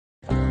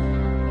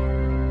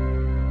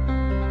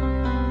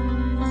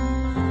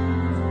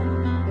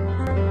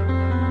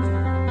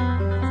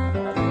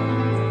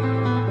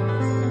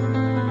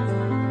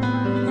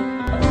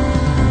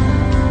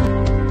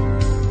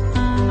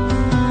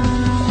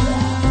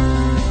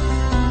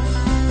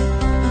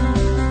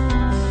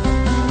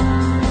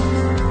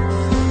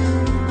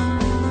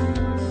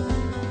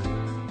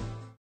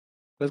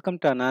Welcome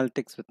to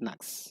Analytics with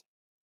Nags.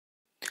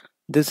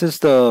 This is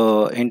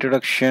the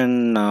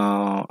introduction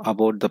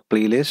about the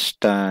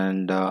playlist,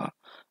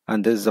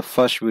 and this is the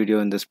first video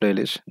in this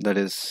playlist, that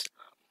is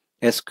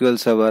SQL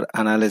Server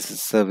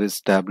Analysis Service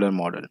Tabular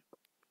Model.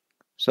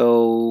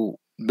 So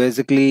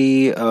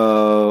basically,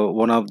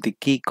 one of the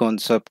key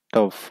concept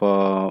of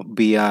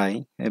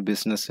BI, a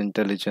business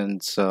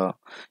intelligence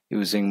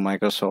using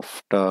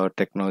Microsoft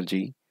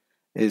technology,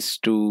 is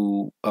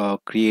to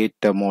create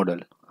a model,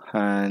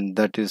 and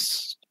that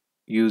is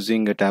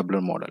using a tabular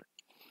model.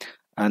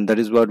 And that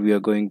is what we are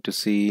going to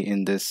see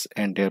in this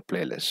entire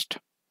playlist.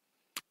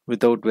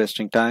 Without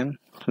wasting time,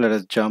 let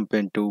us jump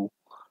into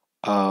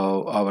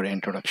our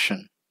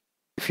introduction.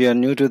 If you are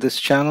new to this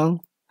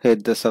channel,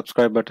 hit the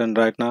subscribe button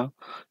right now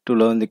to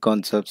learn the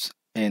concepts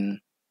in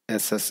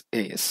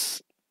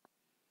SSAS.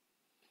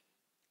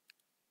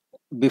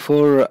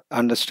 Before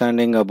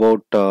understanding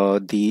about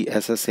the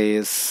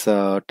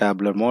SSAS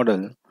tabular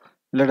model,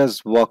 let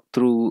us walk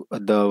through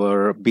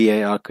our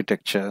BI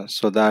architecture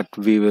so that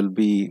we will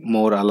be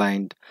more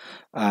aligned,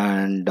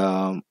 and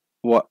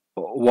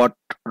what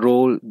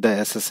role the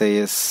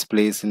SSAS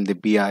plays in the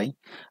BI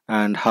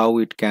and how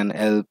it can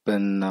help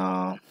in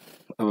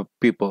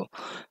people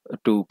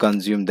to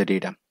consume the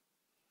data.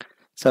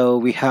 So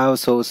we have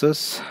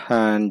sources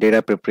and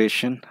data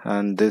preparation,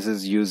 and this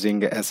is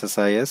using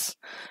SSIS,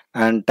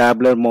 and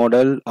tabular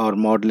model or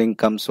modeling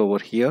comes over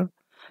here.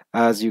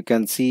 As you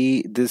can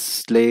see,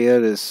 this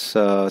layer is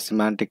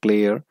semantic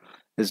layer,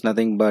 is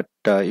nothing but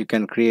you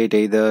can create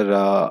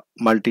either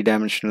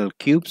multi-dimensional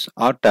cubes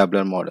or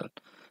tabular model.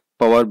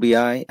 Power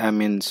BI, the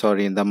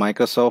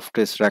Microsoft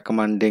is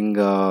recommending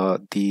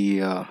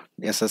the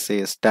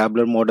SSAS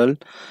tabular model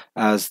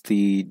as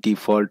the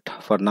default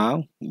for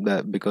now,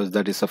 because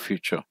that is a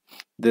future.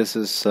 This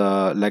is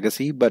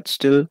legacy, but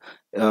still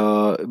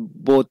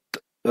both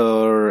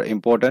are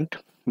important.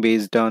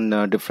 Based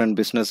on different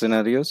business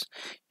scenarios,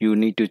 you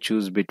need to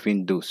choose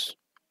between those.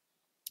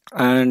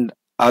 And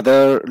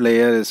other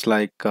layer is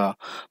like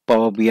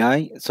Power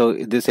BI. So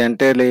this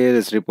entire layer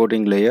is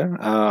reporting layer.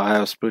 I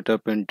have split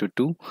up into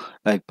two,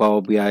 like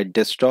Power BI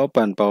desktop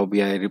and Power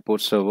BI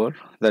report server.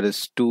 That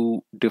is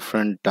two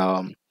different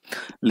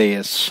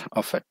layers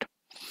of it.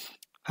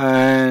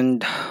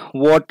 And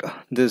what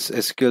this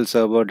SQL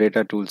Server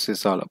data tools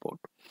is all about.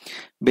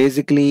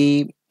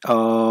 Basically,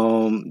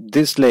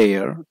 this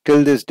layer,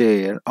 till this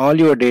layer, all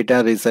your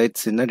data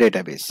resides in a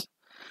database.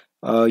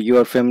 You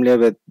are familiar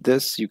with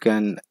this. You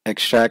can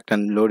extract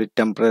and load it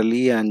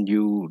temporarily, and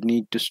you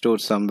need to store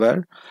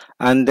somewhere,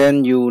 and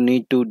then you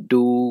need to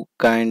do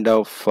kind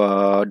of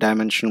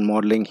dimensional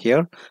modeling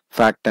here,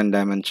 fact and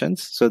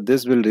dimensions. So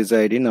this will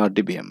reside in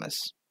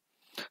RDBMS.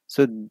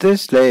 So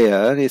this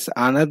layer is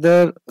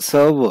another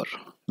server.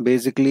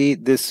 Basically,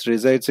 this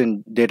resides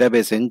in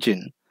database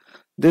engine.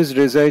 This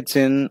resides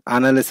in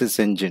analysis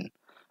engine,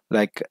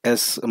 like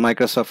as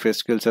Microsoft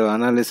SQL Server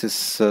analysis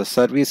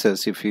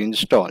services. If you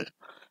install,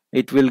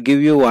 it will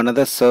give you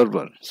another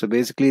server. So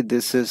basically,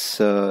 this is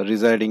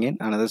residing in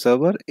another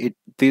server.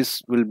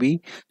 This will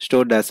be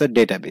stored as a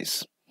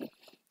database,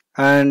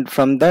 and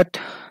from that,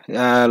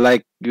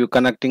 like you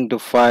connecting to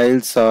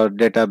files or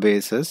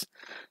databases,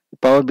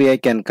 Power BI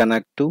can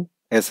connect to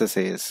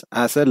SSAS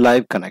as a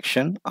live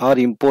connection or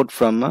import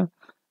from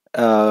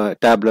a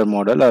tabular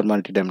model or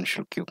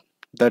multidimensional cube.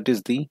 That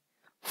is the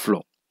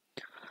flow.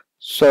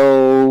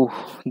 So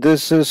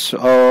this is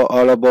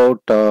all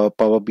about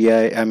Power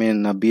BI,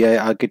 BI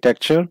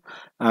architecture,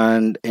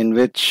 and in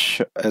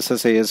which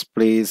SSAS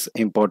plays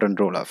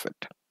important role of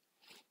it.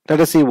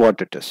 Let us see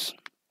what it is.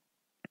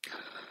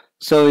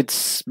 So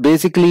it's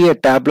basically a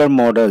tabular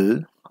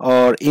model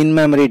or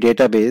in-memory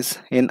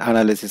database in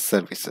analysis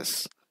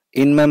services.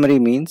 In-memory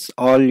means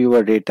all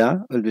your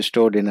data will be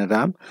stored in a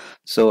RAM.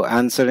 So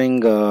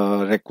answering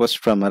a request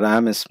from a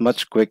RAM is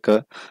much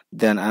quicker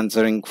than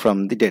answering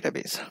from the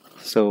database.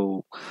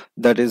 So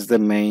that is the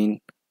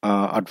main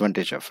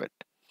advantage of it.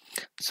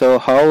 So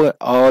how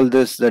all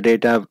the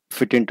data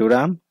fit into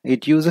RAM?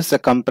 It uses a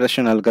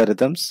compression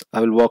algorithms.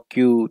 I will walk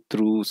you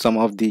through some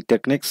of the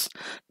techniques.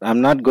 I'm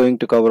not going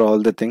to cover all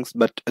the things,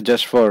 but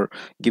just for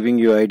giving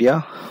you idea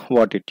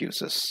what it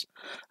uses.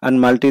 And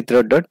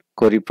multi-threaded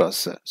query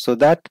processor, so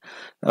that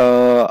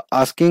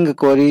asking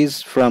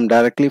queries from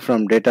directly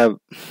from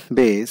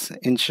database,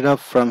 instead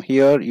of from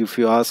here, if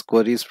you ask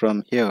queries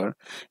from here,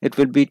 it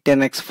will be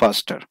 10x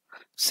faster,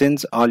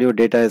 since all your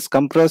data is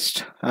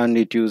compressed, and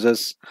it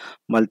uses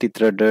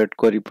multi-threaded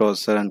query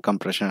processor and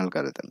compression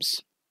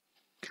algorithms.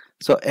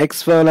 So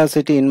X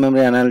velocity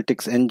in-memory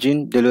analytics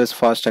engine delivers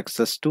fast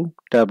access to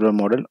tabular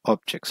model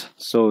objects,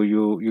 so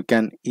you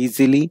can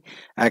easily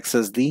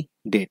access the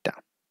data.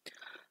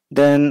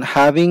 Then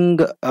having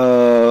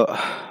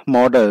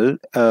model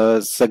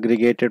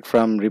segregated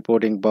from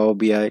reporting Power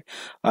BI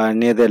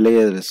near the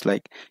layer is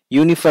like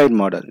unified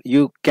model.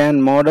 You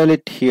can model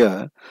it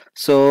here,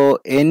 so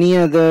any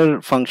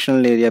other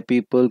functional area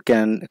people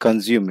can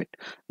consume it.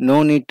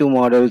 No need to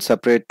model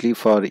separately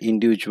for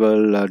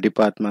individual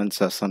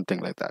departments or something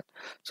like that.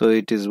 So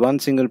it is one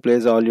single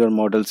place all your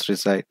models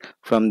reside.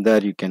 From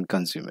there you can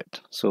consume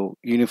it. So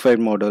unified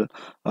model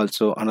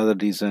also another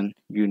reason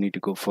you need to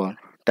go for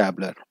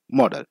tabular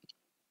model.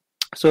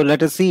 So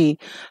let us see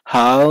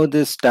how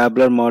this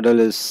tabular model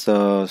is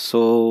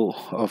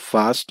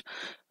fast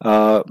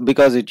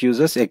because it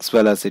uses X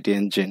velocity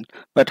engine.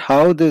 But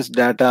how this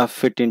data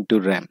fit into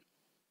RAM?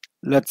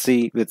 Let's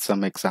see with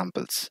some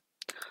examples.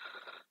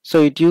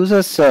 So it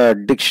uses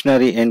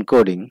dictionary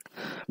encoding.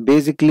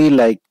 Basically,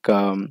 like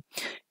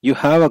you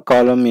have a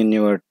column in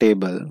your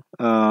table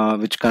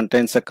which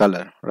contains a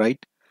color,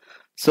 right?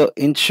 So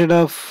instead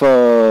of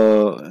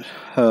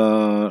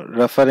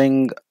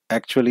referring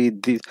actually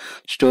the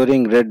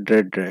storing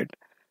red,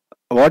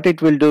 what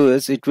it will do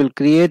is it will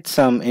create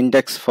some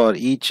index for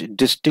each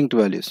distinct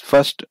values.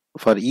 First,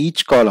 for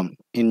each column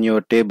in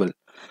your table,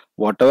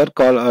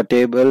 whatever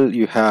table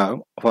you have,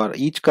 for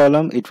each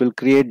column it will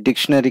create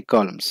dictionary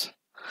columns.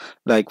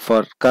 Like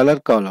for color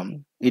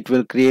column, it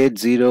will create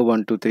 0,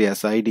 1, 2, 3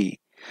 as ID.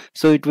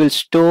 So it will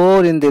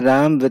store in the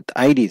RAM with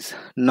IDs,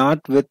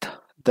 not with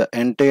the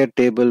entire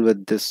table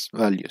with these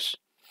values.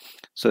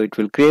 So it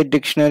will create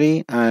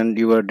dictionary and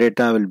your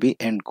data will be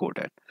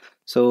encoded.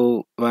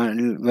 So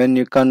when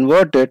you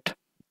convert it,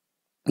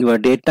 your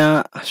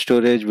data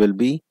storage will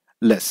be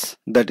less.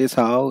 That is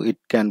how it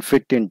can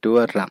fit into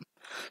a RAM.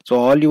 So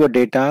all your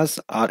data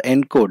are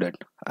encoded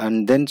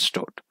and then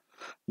stored.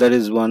 That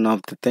is one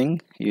of the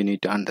thing you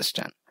need to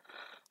understand.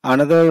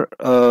 Another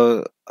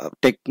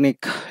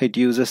technique it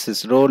uses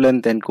is row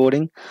length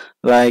encoding.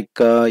 Like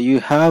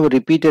you have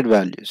repeated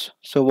values.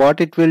 So what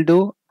it will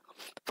do,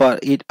 for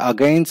it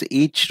against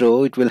each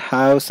row it will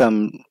have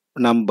some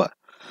number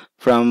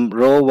from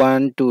row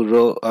 1 to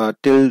row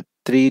till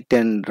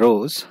 310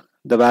 rows.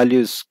 The value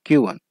is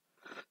q1.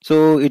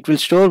 So it will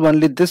store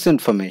only this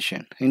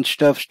information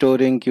instead of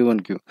storing Q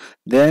and Q.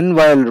 Then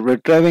while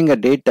retrieving a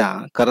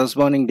data,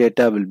 corresponding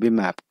data will be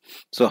mapped.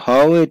 So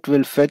how it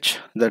will fetch,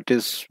 that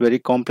is very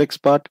complex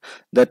part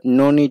that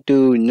no need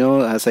to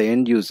know as an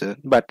end user,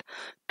 but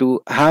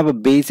to have a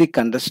basic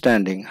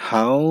understanding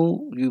how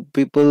you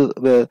people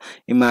will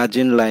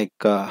imagine like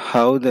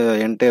how the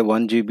entire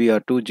 1 GB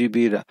or 2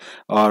 GB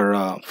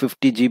or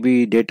 50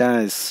 GB data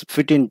is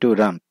fit into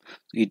RAM.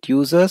 It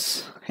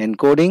uses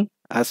encoding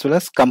as well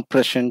as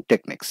compression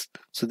techniques.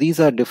 So these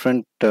are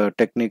different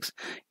techniques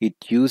it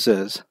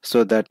uses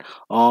so that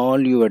all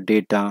your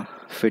data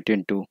fit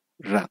into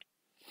RAM.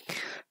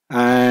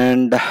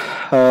 And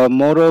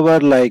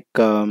moreover, like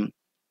Power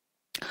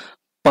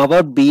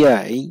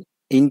BI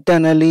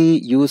internally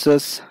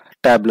uses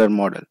tabular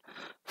model.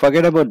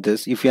 Forget about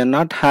this. If you are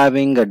not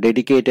having a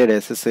dedicated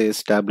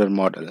SSAS tabular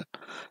model,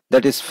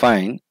 that is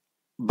fine.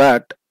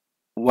 But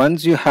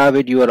once you have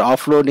it, you are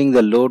offloading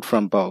the load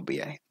from Power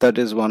BI. That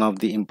is one of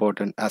the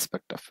important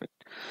aspect of it.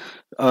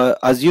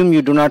 Assume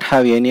you do not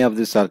have any of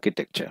this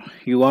architecture.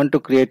 You want to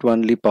create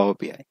only Power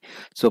BI.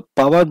 So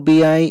Power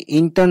BI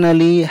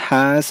internally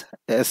has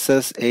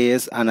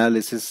SSAS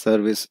analysis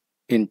service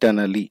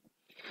internally,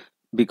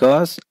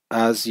 because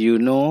as you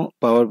know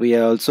Power BI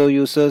also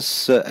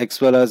uses X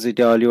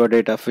velocity. All your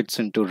data fits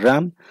into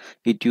RAM.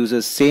 It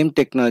uses same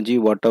technology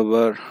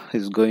whatever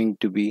is going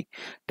to be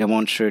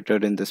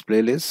demonstrated in this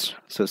playlist.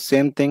 So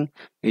same thing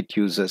it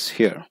uses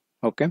here.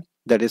 Okay,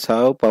 that is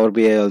how Power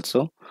BI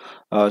also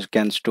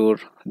can store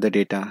the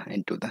data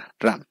into the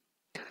RAM.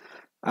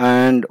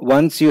 And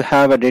once you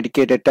have a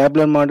dedicated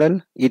tabular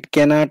model, it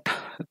cannot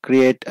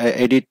create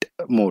a edit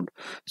mode.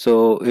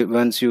 So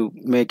once you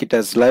make it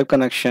as live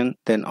connection,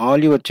 then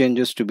all your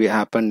changes to be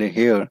happened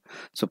here.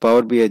 So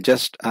Power BI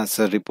just as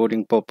a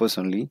reporting purpose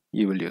only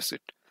you will use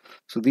it.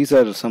 So these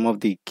are some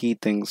of the key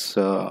things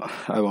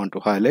I want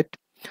to highlight.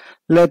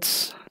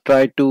 Let's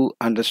try to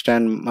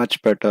understand much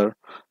better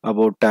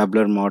about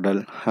tabular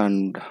model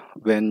and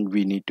when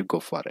we need to go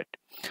for it.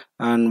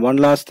 And one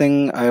last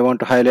thing I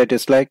want to highlight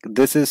is like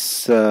this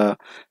is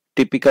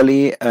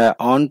typically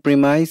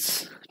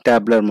on-premise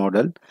tabular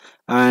model,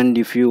 and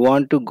if you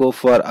want to go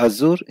for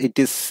Azure, it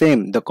is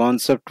same. The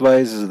concept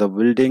wise, the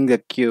building, the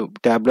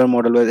cube, tabular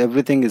model wise,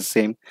 everything is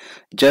same.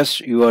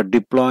 Just you are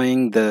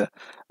deploying the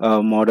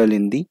model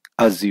in the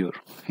Azure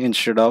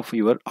instead of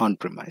your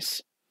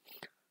on-premise.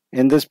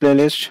 In this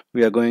playlist,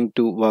 we are going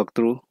to walk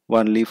through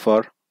only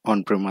for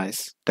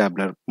on-premise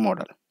tabular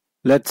model.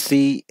 Let's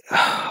see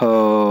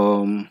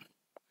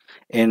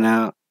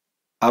in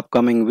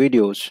upcoming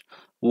videos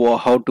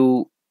how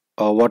to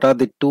what are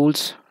the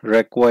tools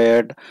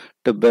required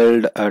to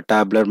build a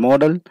tabular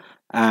model,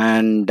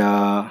 and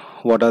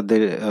what are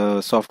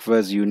the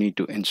softwares you need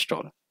to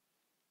install.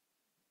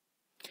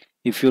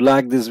 If you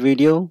like this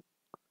video,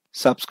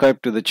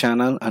 subscribe to the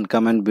channel and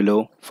comment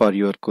below for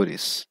your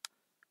queries.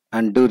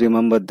 And do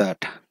remember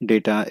that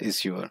data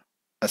is your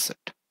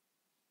asset.